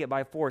men take it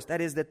by force.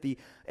 That is that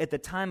at the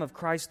time of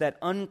Christ, that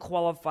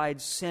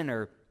unqualified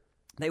sinner,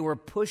 they were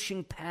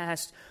pushing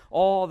past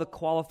all the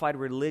qualified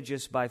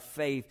religious by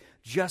faith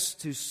just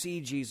to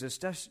see Jesus,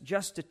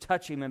 just to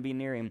touch Him and be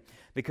near Him,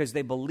 because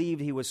they believed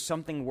He was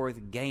something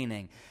worth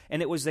gaining.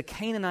 And it was the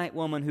Canaanite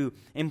woman who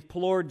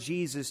implored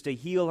Jesus to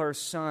heal her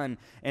son.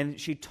 And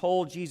she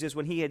told Jesus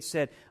when He had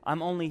said,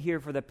 I'm only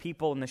here for the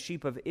people and the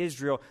sheep of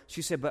Israel.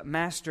 She said, but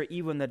Master,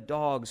 even the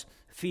dogs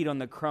feed on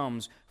the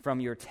crumbs from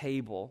your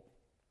table.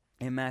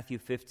 In Matthew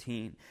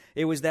 15.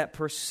 It was that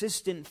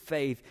persistent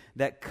faith,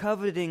 that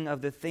coveting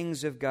of the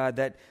things of God,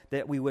 that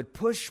we would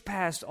push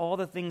past all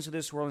the things of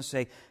this world and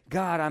say,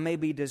 God, I may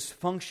be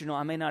dysfunctional,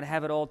 I may not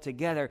have it all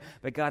together,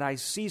 but God, I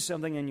see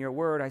something in your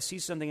word, I see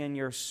something in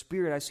your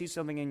spirit, I see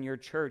something in your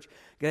church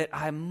that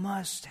I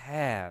must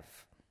have.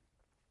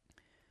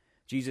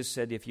 Jesus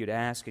said if you'd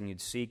ask and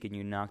you'd seek and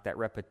you knock, that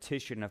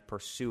repetition of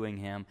pursuing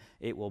Him,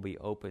 it will be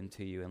open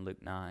to you in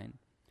Luke 9.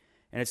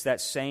 And it's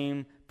that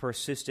same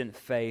persistent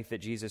faith that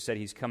Jesus said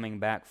He's coming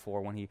back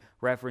for when He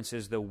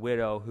references the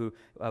widow who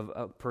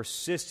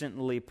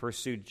persistently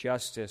pursued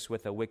justice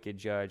with a wicked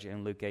judge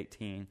in Luke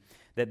 18.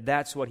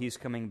 That's what He's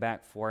coming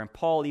back for. And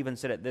Paul even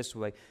said it this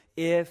way,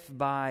 if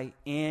by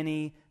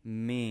any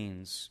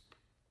means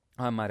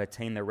I might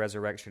attain the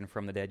resurrection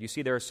from the dead. You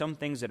see, there are some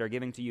things that are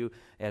given to you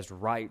as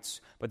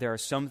rights, but there are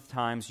some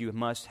times you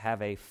must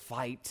have a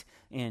fight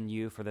in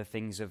you for the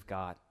things of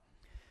God.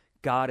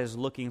 God is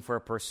looking for a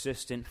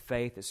persistent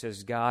faith that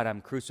says, God,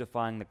 I'm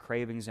crucifying the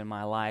cravings in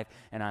my life,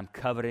 and I'm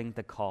coveting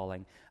the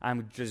calling.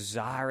 I'm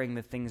desiring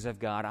the things of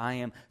God. I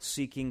am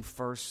seeking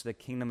first the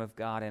kingdom of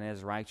God and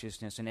His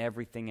righteousness, and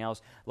everything else,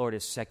 Lord,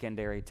 is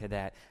secondary to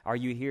that. Are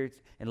you here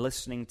and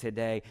listening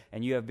today,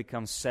 and you have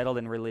become settled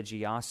in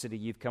religiosity?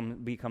 You've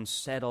become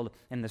settled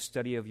in the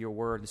study of your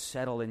word,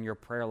 settled in your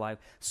prayer life,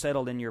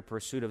 settled in your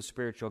pursuit of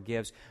spiritual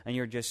gifts, and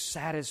you're just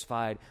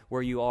satisfied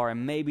where you are,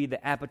 and maybe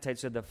the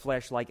appetites of the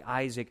flesh, like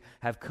Isaac,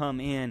 have come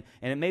in,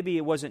 and maybe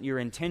it wasn't your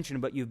intention,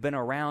 but you've been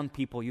around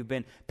people, you've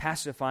been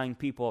pacifying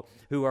people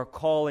who are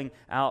calling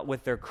out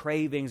with their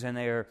cravings, and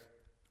they're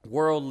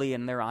worldly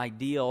and their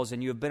ideals,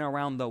 and you have been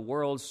around the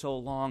world so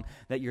long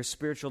that your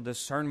spiritual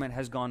discernment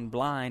has gone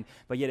blind.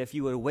 But yet if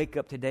you would wake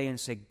up today and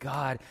say,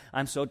 God,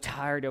 I'm so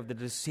tired of the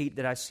deceit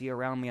that I see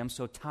around me. I'm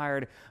so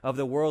tired of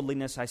the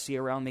worldliness I see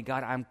around me.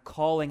 God, I'm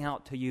calling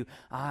out to you.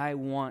 I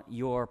want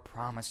your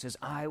promises.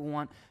 I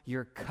want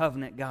your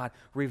covenant. God,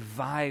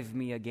 revive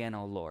me again,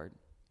 O Lord.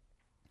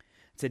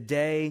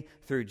 Today,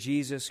 through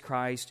Jesus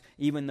Christ,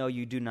 even though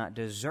you do not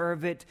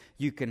deserve it,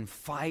 you can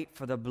fight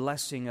for the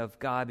blessing of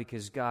God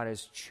because God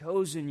has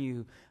chosen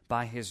you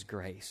by His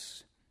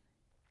grace.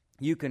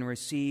 You can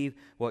receive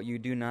what you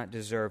do not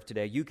deserve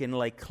today. You can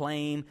lay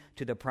claim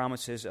to the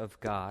promises of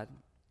God.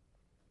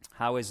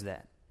 How is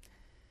that?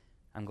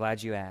 I'm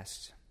glad you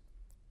asked.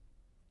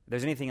 If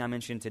there's anything I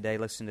mentioned today,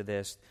 listen to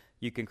this.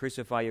 You can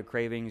crucify your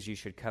cravings, you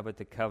should covet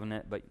the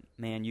covenant, but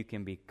man, you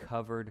can be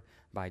covered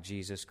by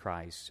Jesus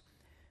Christ.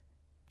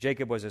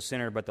 Jacob was a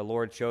sinner, but the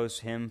Lord chose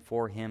him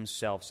for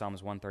himself,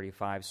 Psalms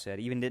 135 said.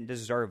 He even didn't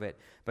deserve it,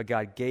 but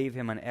God gave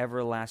him an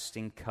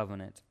everlasting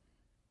covenant.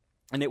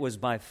 And it was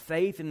by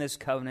faith in this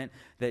covenant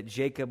that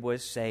Jacob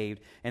was saved.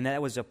 And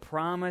that was a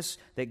promise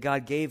that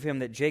God gave him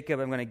that, Jacob,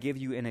 I'm going to give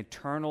you an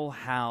eternal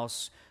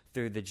house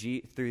through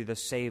the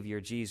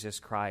Savior, Jesus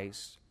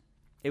Christ.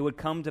 It would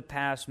come to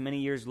pass many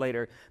years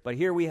later, but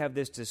here we have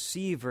this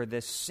deceiver,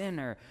 this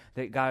sinner,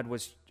 that God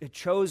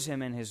chose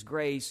him in His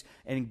grace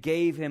and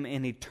gave him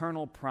an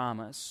eternal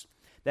promise.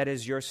 That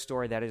is your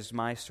story, that is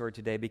my story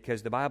today,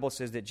 because the Bible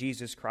says that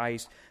Jesus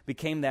Christ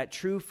became that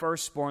true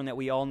firstborn that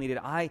we all needed.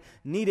 I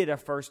needed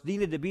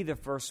to be the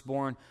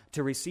firstborn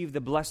to receive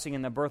the blessing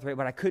and the birthright,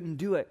 but I couldn't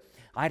do it.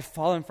 I'd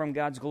fallen from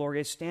God's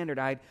glorious standard.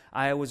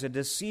 I was a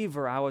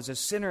deceiver. I was a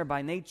sinner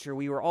by nature.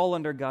 We were all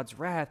under God's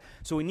wrath.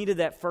 So we needed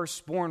that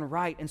firstborn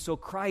right. And so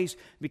Christ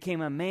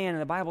became a man.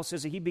 And the Bible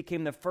says that He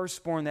became the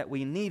firstborn that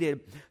we needed.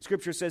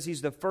 Scripture says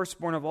He's the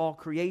firstborn of all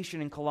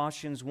creation in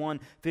Colossians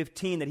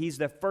 1:15. That He's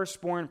the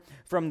firstborn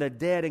from the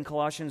dead in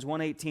Colossians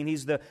 1:18.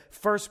 He's the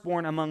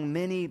firstborn among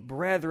many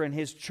brethren,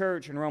 His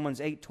church in Romans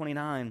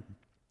 8:29.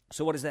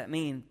 So what does that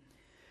mean?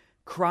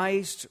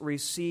 Christ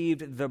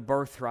received the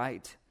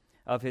birthright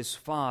of His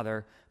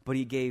Father, but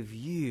He gave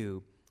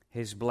you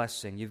His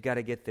blessing. You've got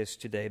to get this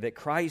today, that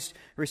Christ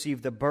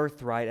received the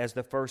birthright as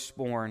the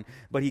firstborn,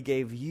 but He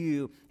gave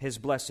you His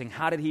blessing.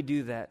 How did He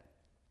do that?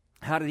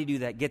 How did He do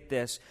that? Get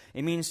this.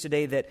 It means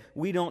today that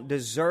we don't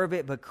deserve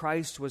it, but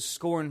Christ was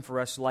scorned for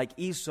us like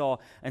Esau.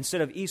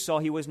 Instead of Esau,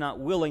 he was not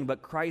willing,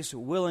 but Christ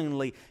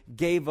willingly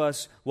gave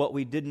us what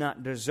we did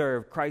not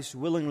deserve. Christ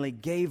willingly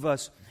gave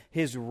us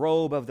His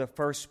robe of the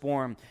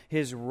firstborn,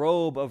 His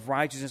robe of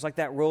righteousness, like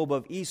that robe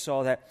of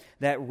Esau,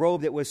 that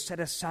robe that was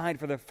set aside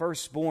for the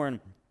firstborn.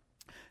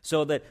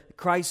 So that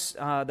Christ,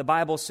 the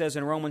Bible says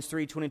in Romans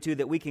 3:22,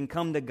 that we can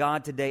come to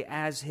God today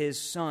as His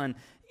Son.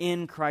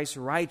 In Christ's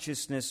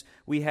righteousness,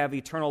 we have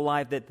eternal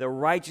life. That the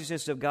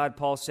righteousness of God,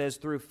 Paul says,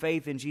 through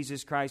faith in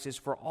Jesus Christ is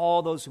for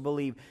all those who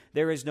believe.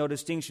 There is no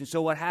distinction.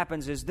 So what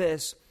happens is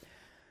this.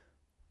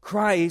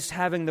 Christ,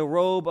 having the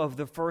robe of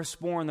the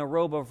firstborn, the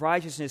robe of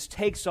righteousness,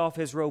 takes off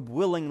His robe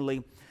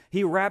willingly.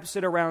 He wraps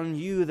it around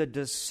you, the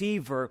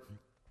deceiver.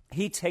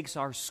 He takes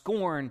our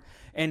scorn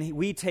and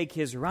we take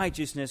His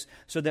righteousness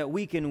so that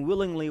we can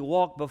willingly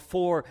walk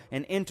before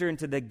and enter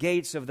into the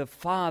gates of the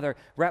Father,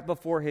 right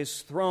before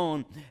His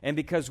throne. And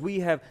because we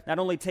have not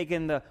only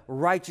taken the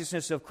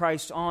righteousness of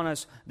Christ on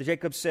us,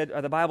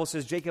 the Bible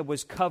says Jacob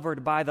was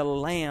covered by the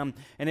Lamb.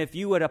 And if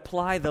you would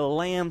apply the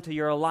Lamb to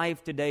your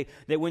life today,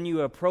 that when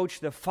you approach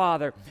the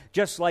Father,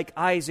 just like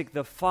Isaac,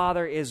 the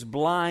Father is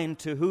blind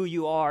to who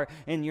you are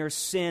and your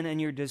sin and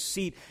your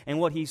deceit,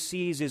 and what He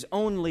sees is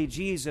only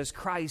Jesus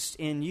Christ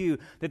in you,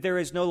 that there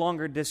is no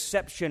longer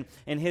deception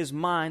in His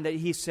mind, that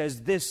He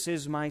says, this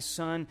is my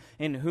Son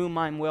in whom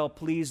I'm well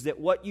pleased, that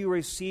what you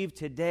receive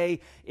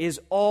today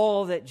is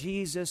all that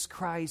Jesus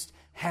Christ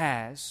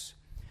has.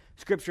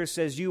 Scripture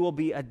says you will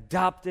be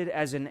adopted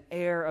as an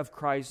heir of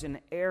Christ, an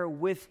heir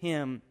with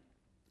Him,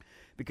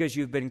 because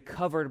you've been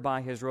covered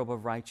by His robe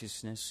of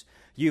righteousness.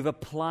 You've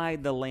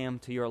applied the Lamb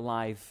to your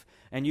life,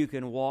 and you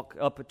can walk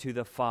up to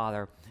the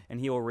Father, and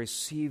He will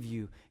receive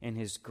you in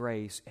His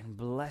grace and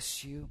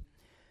bless you.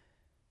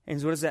 And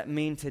so what does that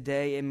mean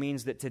today? It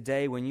means that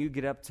today when you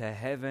get up to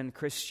heaven,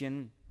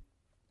 Christian,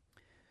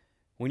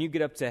 when you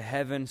get up to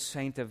heaven,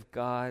 saint of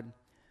God,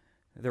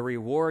 the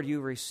reward you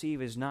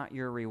receive is not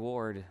your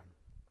reward.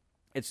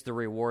 It's the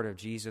reward of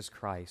Jesus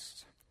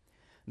Christ.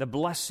 The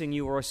blessing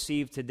you will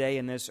receive today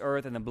in this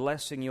earth and the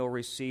blessing you'll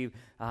receive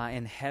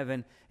in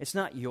heaven, it's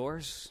not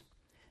yours.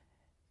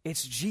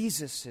 It's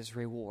Jesus'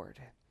 reward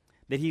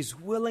that He's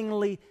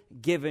willingly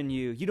given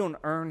you. You don't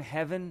earn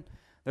heaven.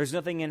 There's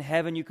nothing in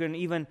heaven you can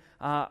even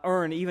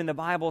earn. Even the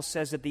Bible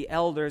says that the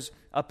elders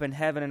up in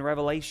heaven in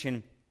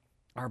Revelation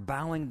are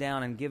bowing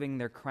down and giving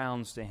their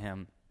crowns to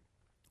Him.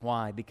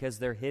 Why? Because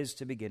they're His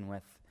to begin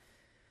with.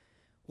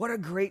 What a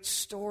great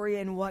story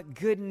and what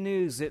good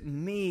news that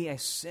me, a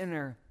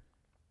sinner,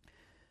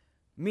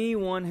 me,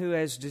 one who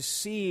has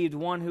deceived,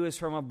 one who is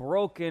from a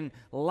broken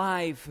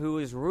life, who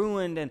is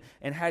ruined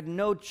and had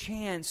no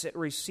chance at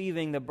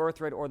receiving the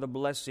birthright or the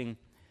blessing,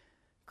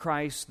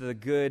 Christ, the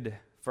good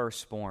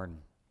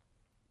firstborn,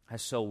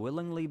 has so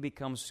willingly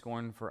become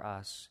scorned for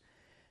us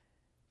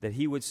that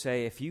he would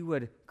say, if you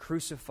would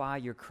crucify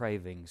your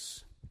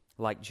cravings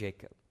like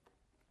Jacob,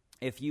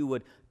 if you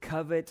would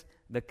covet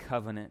the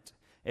covenant,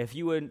 if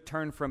you would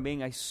turn from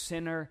being a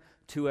sinner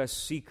to a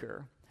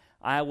seeker,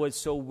 I would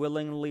so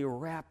willingly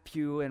wrap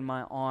you in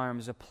my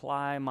arms,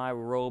 apply my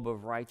robe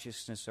of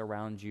righteousness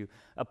around you,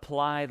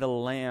 apply the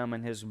Lamb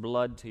and his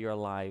blood to your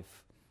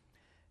life,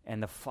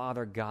 and the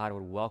Father God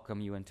would welcome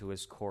you into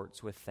his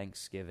courts with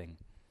thanksgiving.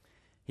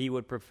 He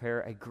would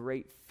prepare a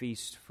great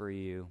feast for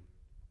you,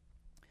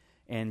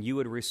 and you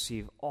would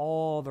receive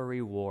all the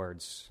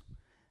rewards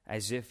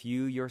as if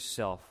you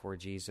yourself were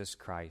Jesus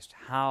Christ.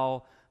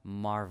 How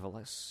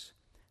marvelous!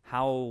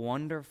 How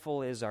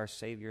wonderful is our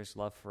Savior's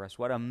love for us.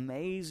 What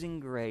amazing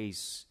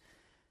grace,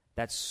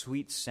 that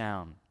sweet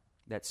sound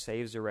that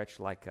saves a wretch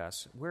like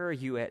us. Where are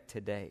you at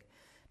today?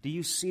 Do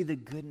you see the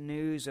good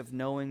news of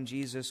knowing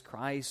Jesus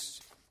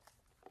Christ?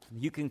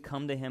 You can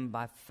come to him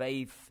by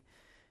faith.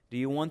 Do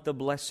you want the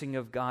blessing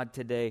of God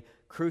today?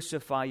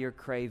 Crucify your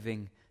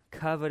craving.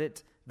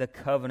 Covet the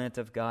covenant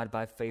of God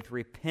by faith.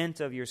 Repent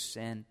of your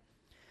sin.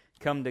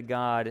 Come to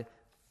God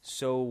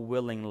so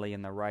willingly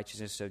in the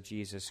righteousness of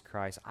Jesus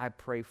Christ. I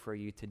pray for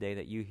you today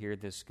that you hear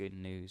this good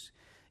news.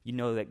 You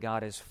know that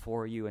God is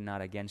for you and not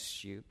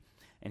against you,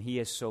 and he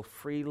has so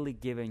freely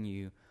given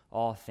you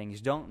all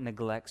things. Don't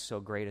neglect so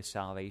great a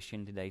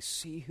salvation today.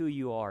 See who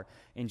you are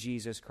in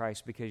Jesus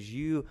Christ, because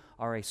you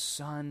are a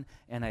son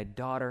and a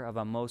daughter of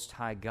a Most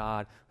High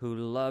God who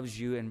loves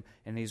you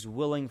and he's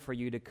willing for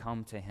you to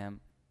come to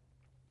him.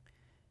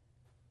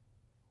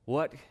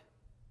 What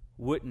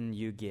wouldn't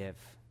you give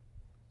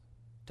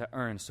to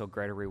earn so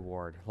great a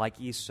reward? Like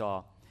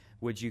Esau,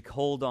 would you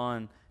hold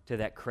on to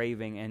that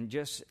craving, and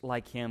just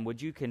like him,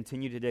 would you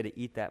continue today to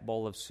eat that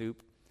bowl of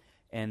soup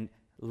and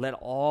let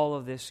all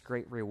of this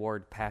great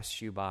reward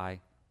pass you by?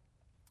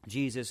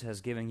 Jesus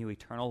has given you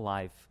eternal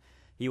life.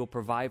 He will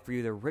provide for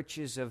you the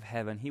riches of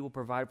heaven. He will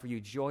provide for you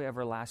joy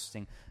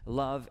everlasting,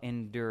 love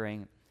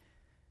enduring.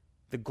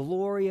 The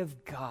glory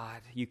of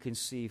God you can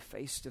see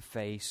face to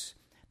face.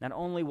 Not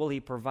only will he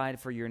provide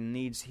for your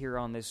needs here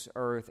on this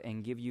earth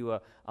and give you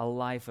a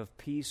life of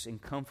peace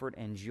and comfort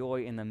and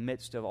joy in the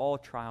midst of all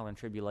trial and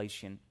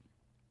tribulation,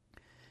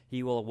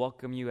 he will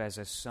welcome you as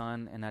a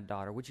son and a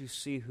daughter. Would you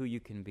see who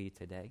you can be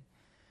today?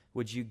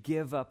 Would you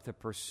give up the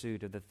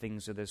pursuit of the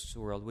things of this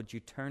world? Would you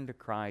turn to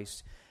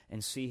Christ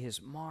and see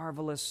his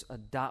marvelous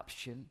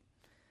adoption,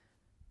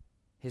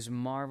 his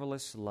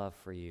marvelous love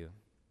for you?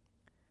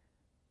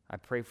 I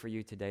pray for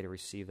you today to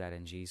receive that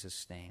in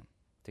Jesus' name.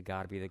 To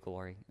God be the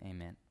glory.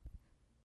 Amen.